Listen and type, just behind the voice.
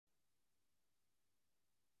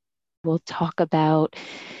we'll talk about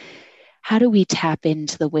how do we tap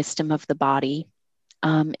into the wisdom of the body.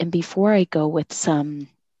 And before I go with some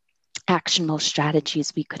actionable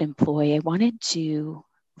strategies we could employ, I wanted to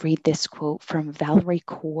read this quote from Valerie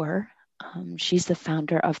Kaur. She's the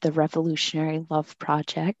founder of the Revolutionary Love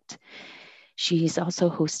Project. She's also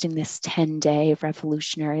hosting this 10-day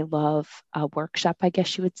Revolutionary Love workshop, I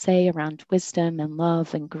guess you would say, around wisdom and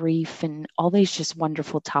love and grief and all these just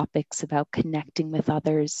wonderful topics about connecting with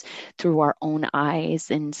others through our own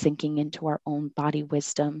eyes and sinking into our own body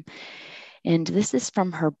wisdom. And this is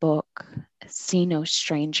from her book, See No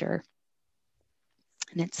Stranger.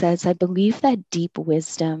 And it says, I believe that deep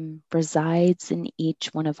wisdom resides in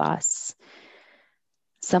each one of us.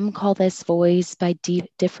 Some call this voice by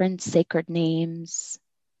different sacred names: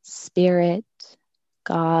 Spirit,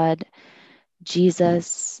 God,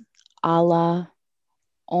 Jesus, Allah,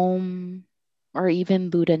 Om, or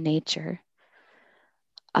even Buddha nature.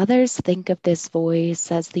 Others think of this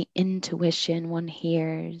voice as the intuition one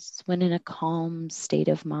hears when in a calm state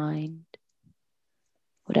of mind.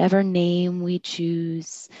 Whatever name we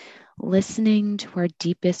choose, listening to our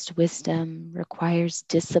deepest wisdom requires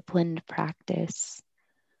disciplined practice.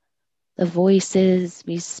 The voices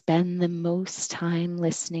we spend the most time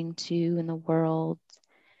listening to in the world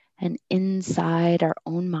and inside our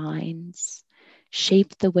own minds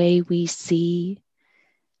shape the way we see,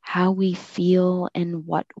 how we feel, and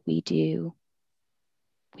what we do.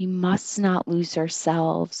 We must not lose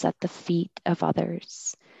ourselves at the feet of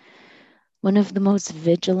others. One of the most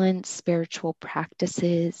vigilant spiritual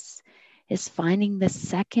practices is finding the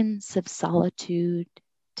seconds of solitude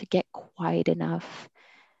to get quiet enough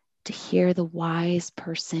to hear the wise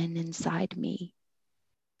person inside me,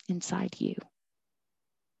 inside you.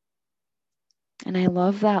 And I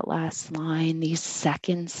love that last line, these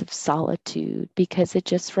seconds of solitude, because it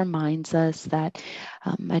just reminds us that,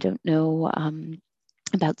 I don't know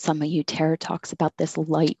about some of you, Tara talks about this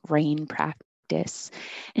light rain practice.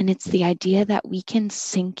 And it's the idea that we can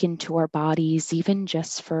sink into our bodies even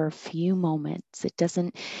just for a few moments. It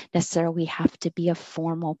doesn't necessarily have to be a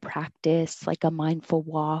formal practice like a mindful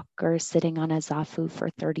walk or sitting on a zafu for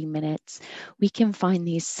 30 minutes. We can find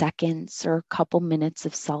these seconds or a couple minutes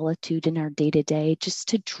of solitude in our day-to-day just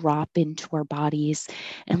to drop into our bodies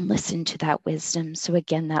and listen to that wisdom. So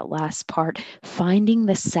again, that last part, finding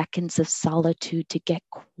the seconds of solitude to get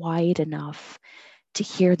quiet enough to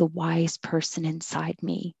hear the wise person inside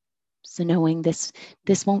me. So knowing this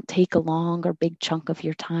won't take a long or big chunk of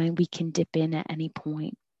your time, we can dip in at any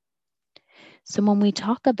point. So when we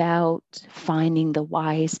talk about finding the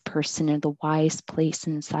wise person or the wise place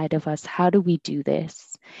inside of us, how do we do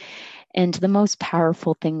this? And the most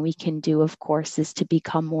powerful thing we can do, of course, is to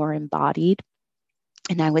become more embodied.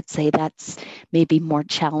 And I would say that's maybe more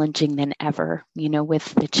challenging than ever,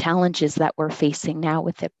 with the challenges that we're facing now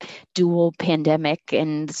with the dual pandemic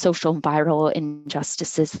and the social and viral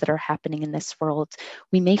injustices that are happening in this world.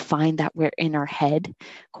 We may find that we're in our head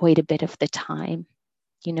quite a bit of the time.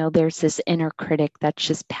 There's this inner critic that's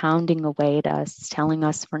just pounding away at us, telling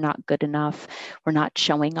us we're not good enough, we're not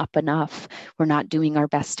showing up enough, we're not doing our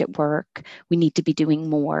best at work, we need to be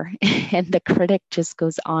doing more. And the critic just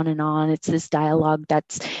goes on and on. It's this dialogue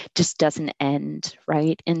that just doesn't end,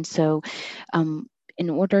 right? And so in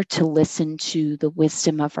order to listen to the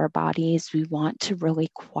wisdom of our bodies, we want to really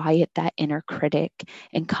quiet that inner critic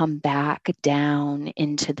and come back down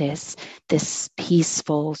into this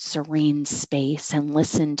peaceful, serene space and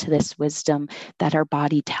listen to this wisdom that our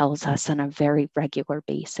body tells us on a very regular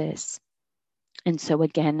basis. And so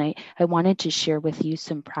again, I wanted to share with you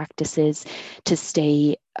some practices to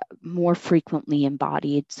stay more frequently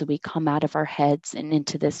embodied so we come out of our heads and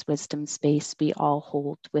into this wisdom space we all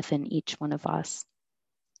hold within each one of us.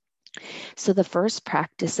 So the first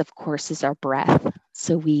practice, of course, is our breath.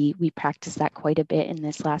 So we practice that quite a bit in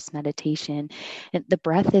this last meditation. And the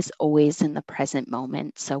breath is always in the present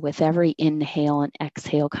moment. So with every inhale and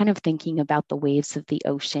exhale, kind of thinking about the waves of the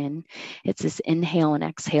ocean, it's this inhale and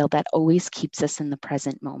exhale that always keeps us in the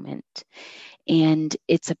present moment. And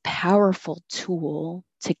it's a powerful tool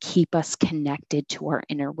to keep us connected to our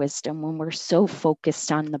inner wisdom. When we're so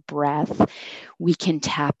focused on the breath, we can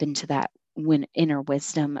tap into that inner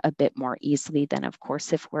wisdom a bit more easily than, of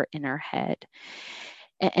course, if we're in our head.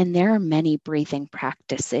 And there are many breathing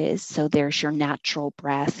practices. So there's your natural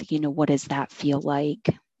breath. What does that feel like?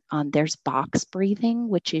 there's box breathing,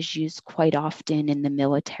 which is used quite often in the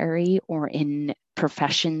military or in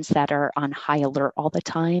professions that are on high alert all the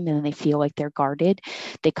time and they feel like they're guarded.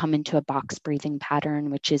 They come into a box breathing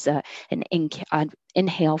pattern, which is an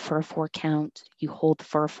inhale for a 4 count, you hold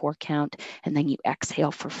for a 4 count, and then you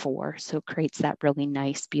exhale for 4. So it creates that really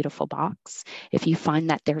nice, beautiful box. If you find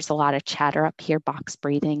that there's a lot of chatter up here, box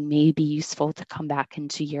breathing may be useful to come back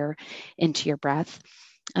into your breath.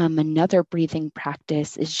 Another breathing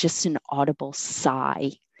practice is just an audible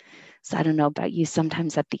sigh. So I don't know about you,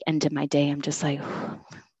 sometimes at the end of my day, I'm just like,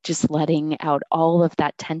 just letting out all of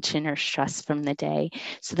that tension or stress from the day.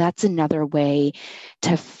 So that's another way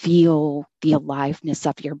to feel the aliveness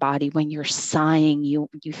of your body. When you're sighing, you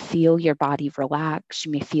feel your body relax.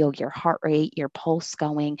 You may feel your heart rate, your pulse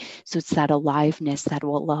going. So it's that aliveness that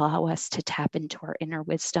will allow us to tap into our inner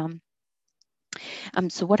wisdom.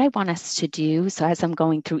 So what I want us to do, so as I'm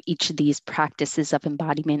going through each of these practices of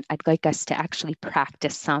embodiment, I'd like us to actually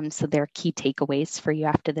practice some. So there are key takeaways for you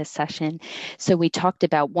after this session. So we talked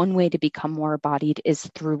about one way to become more embodied is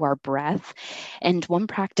through our breath. And one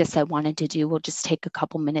practice I wanted to do, we'll just take a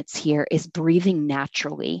couple minutes here, is breathing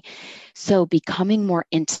naturally. So becoming more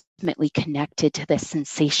intimately connected to the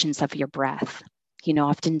sensations of your breath. You know,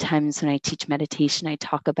 oftentimes when I teach meditation, I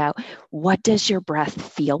talk about what does your breath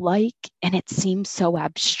feel like? And it seems so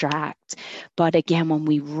abstract. But again, when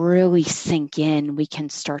we really sink in, we can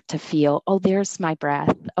start to feel, oh, there's my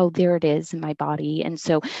breath. Oh, there it is in my body. And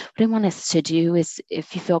so what I want us to do is,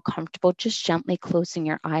 if you feel comfortable, just gently closing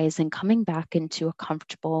your eyes and coming back into a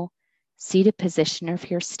comfortable seated position. Or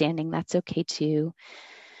if you're standing, that's okay too.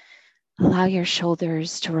 Allow your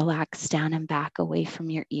shoulders to relax down and back away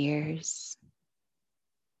from your ears.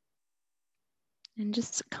 And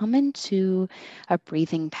just come into a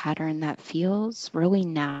breathing pattern that feels really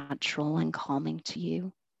natural and calming to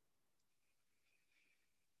you.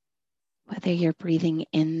 Whether you're breathing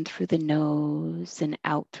in through the nose and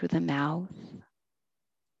out through the mouth,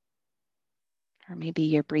 or maybe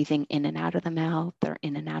you're breathing in and out of the mouth or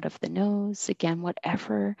in and out of the nose. Again,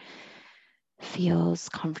 whatever feels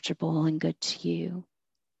comfortable and good to you.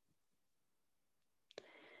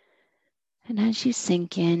 And as you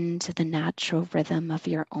sink into the natural rhythm of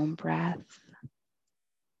your own breath,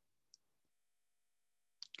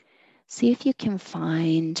 see if you can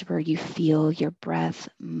find where you feel your breath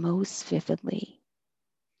most vividly.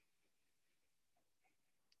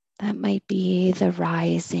 That might be the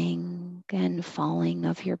rising and falling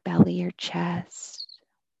of your belly or chest.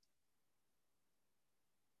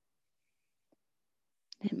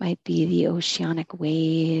 It might be the oceanic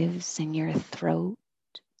waves in your throat,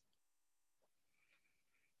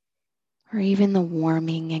 or even the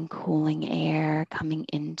warming and cooling air coming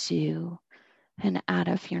into and out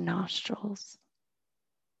of your nostrils.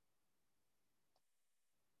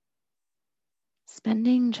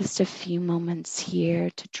 Spending just a few moments here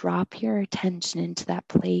to drop your attention into that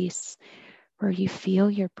place where you feel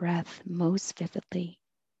your breath most vividly.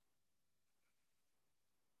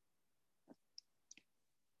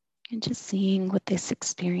 And just seeing what this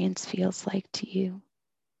experience feels like to you.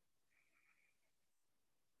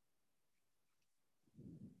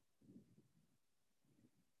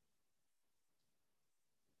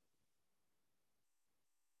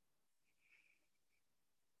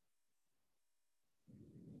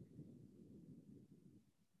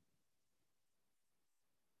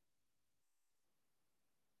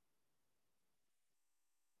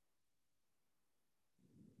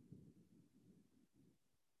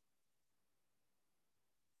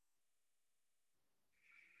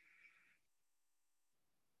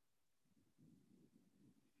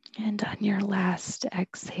 And on your last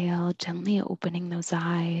exhale, gently opening those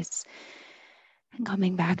eyes and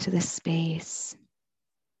coming back to this space.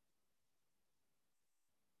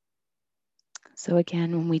 So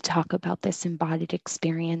again, when we talk about this embodied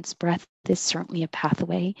experience, breath is certainly a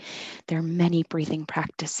pathway. There are many breathing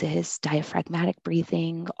practices: diaphragmatic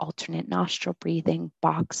breathing, alternate nostril breathing,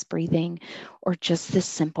 box breathing, or just this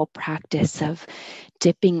simple practice of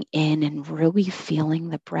dipping in and really feeling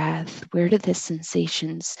the breath. Where do the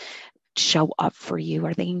sensations show up for you?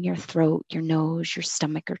 Are they in your throat, your nose, your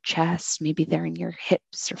stomach, or chest? Maybe they're in your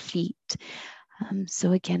hips or feet.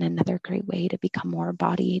 So again, another great way to become more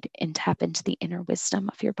embodied and tap into the inner wisdom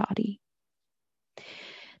of your body.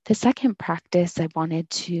 The second practice I wanted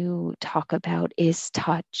to talk about is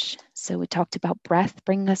touch. So we talked about breath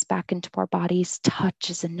bringing us back into our bodies. Touch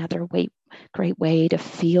is another way great way to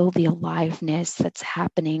feel the aliveness that's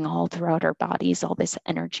happening all throughout our bodies, all this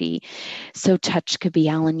energy. So touch could be,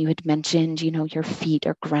 Alan, you had mentioned, your feet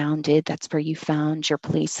are grounded. That's where you found your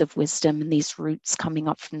place of wisdom and these roots coming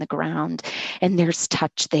up from the ground. And there's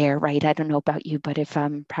touch there, right? I don't know about you, but if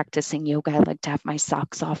I'm practicing yoga, I like to have my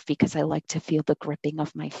socks off because I like to feel the gripping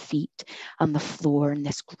of my feet on the floor and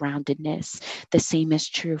this groundedness. The same is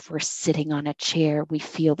true if we're sitting on a chair. We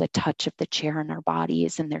feel the touch of the chair in our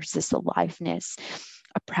bodies, and there's this aliveness.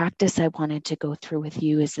 A practice I wanted to go through with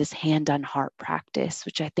you is this hand on heart practice,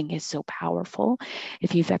 which I think is so powerful.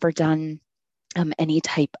 If you've ever done any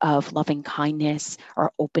type of loving kindness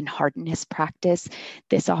or open heartedness practice,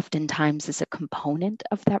 this oftentimes is a component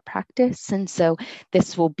of that practice. And so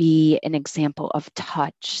this will be an example of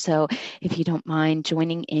touch. So if you don't mind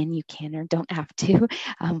joining in, you can or don't have to.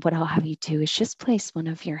 What I'll have you do is just place one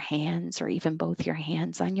of your hands or even both your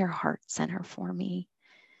hands on your heart center for me.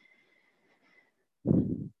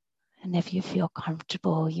 And if you feel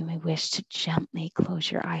comfortable, you may wish to gently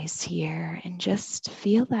close your eyes here and just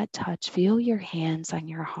feel that touch. Feel your hands on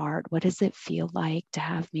your heart. What does it feel like to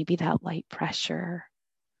have maybe that light pressure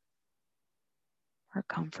or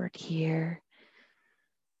comfort here?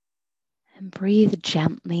 And breathe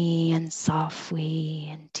gently and softly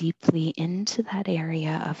and deeply into that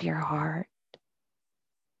area of your heart.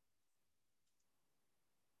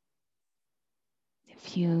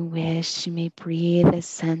 If you wish, you may breathe a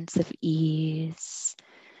sense of ease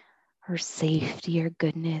or safety or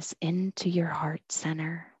goodness into your heart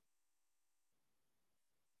center.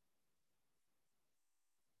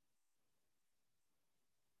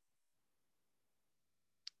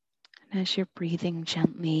 And as you're breathing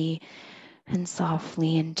gently and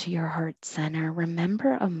softly into your heart center,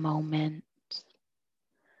 remember a moment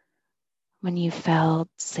when you felt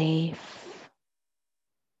safe,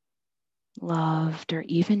 loved, or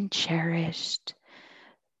even cherished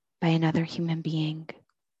by another human being.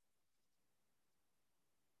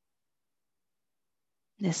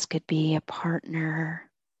 This could be a partner,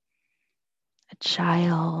 a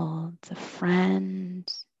child, a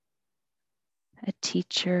friend, a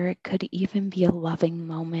teacher. It could even be a loving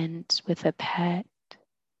moment with a pet.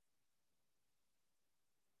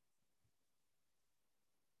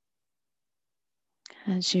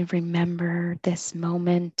 As you remember this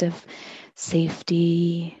moment of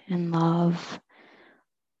safety and love,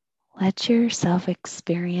 let yourself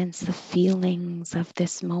experience the feelings of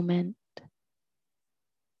this moment.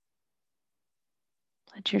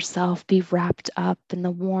 Let yourself be wrapped up in the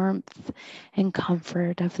warmth and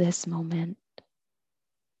comfort of this moment.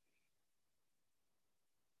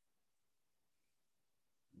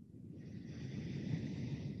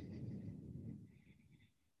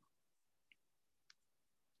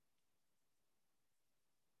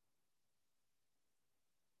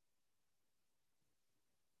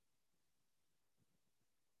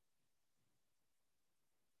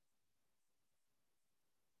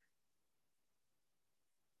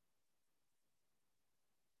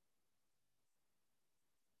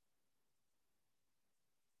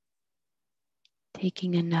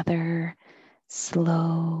 Taking another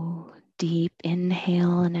slow, deep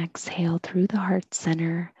inhale and exhale through the heart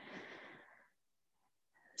center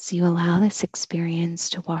as you allow this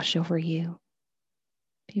experience to wash over you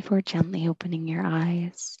before gently opening your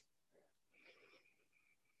eyes.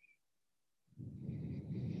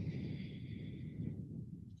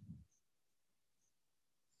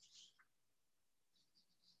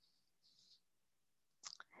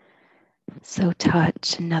 So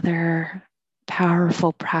touch, another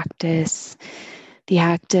powerful practice. The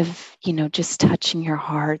act of, just touching your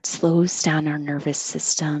heart slows down our nervous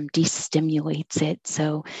system, destimulates it.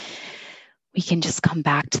 So we can just come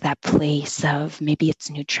back to that place of maybe it's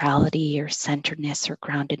neutrality or centeredness or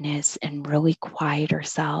groundedness and really quiet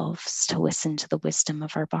ourselves to listen to the wisdom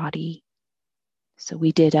of our body. So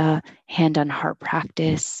we did a hand on heart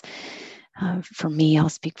practice. For me, I'll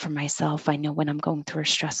speak for myself. I know when I'm going through a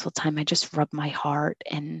stressful time, I just rub my heart,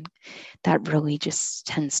 and that really just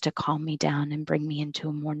tends to calm me down and bring me into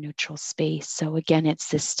a more neutral space. So again, it's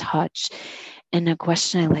this touch. And a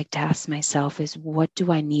question I like to ask myself is, what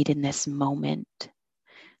do I need in this moment?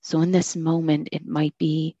 So in this moment, it might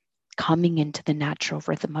be coming into the natural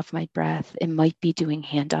rhythm of my breath. It might be doing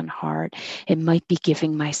hand on heart. It might be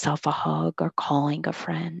giving myself a hug or calling a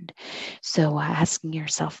friend. So asking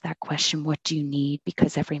yourself that question, what do you need?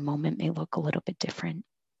 Because every moment may look a little bit different.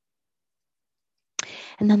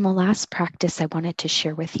 And then the last practice I wanted to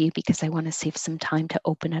share with you, because I want to save some time to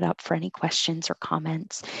open it up for any questions or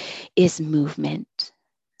comments, is movement.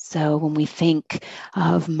 So when we think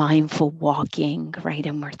of mindful walking, right,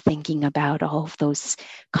 and we're thinking about all of those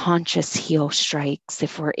conscious heel strikes,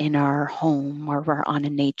 if we're in our home or we're on a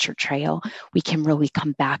nature trail, we can really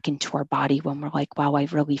come back into our body when we're like, wow, I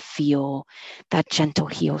really feel that gentle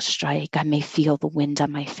heel strike. I may feel the wind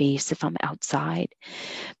on my face if I'm outside.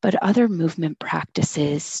 But other movement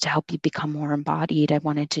practices to help you become more embodied, I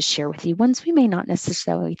wanted to share with you ones we may not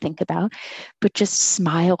necessarily think about, but just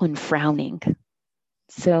smile and frowning.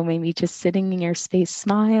 So maybe just sitting in your space,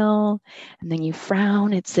 smile, and then you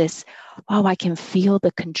frown. It's this, oh, I can feel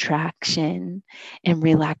the contraction and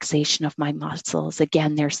relaxation of my muscles.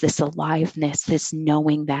 Again, there's this aliveness, this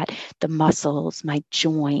knowing that the muscles, my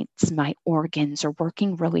joints, my organs are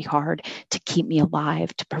working really hard to keep me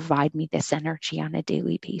alive, to provide me this energy on a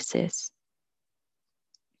daily basis.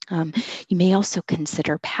 You may also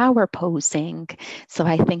consider power posing. So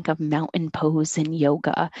I think of mountain pose in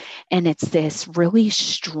yoga, and it's this really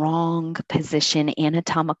strong position,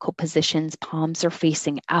 anatomical positions. Palms are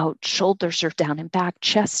facing out, shoulders are down and back,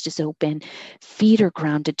 chest is open, feet are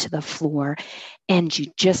grounded to the floor, and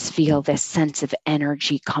you just feel this sense of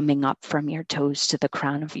energy coming up from your toes to the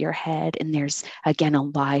crown of your head. And there's, again,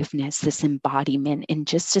 aliveness, this embodiment in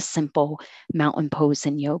just a simple mountain pose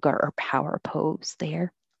in yoga or power pose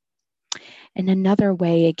there. And another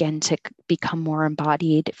way, again, to become more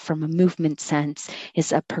embodied from a movement sense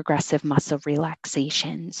is a progressive muscle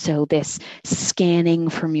relaxation. So this scanning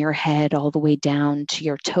from your head all the way down to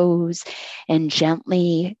your toes and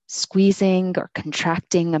gently squeezing or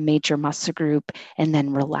contracting a major muscle group and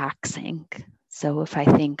then relaxing. So if I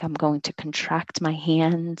think I'm going to contract my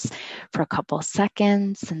hands for a couple of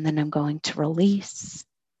seconds and then I'm going to release,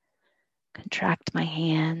 contract my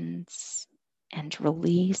hands, and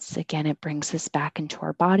release. Again, it brings us back into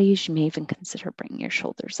our bodies. You may even consider bringing your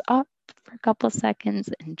shoulders up for a couple of seconds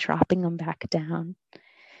and dropping them back down.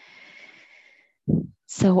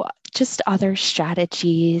 So just other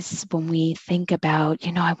strategies when we think about,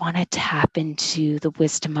 I want to tap into the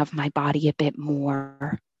wisdom of my body a bit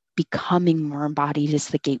more. Becoming more embodied is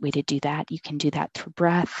the gateway to do that. You can do that through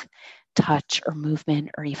breath, touch, or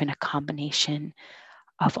movement, or even a combination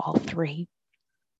of all three.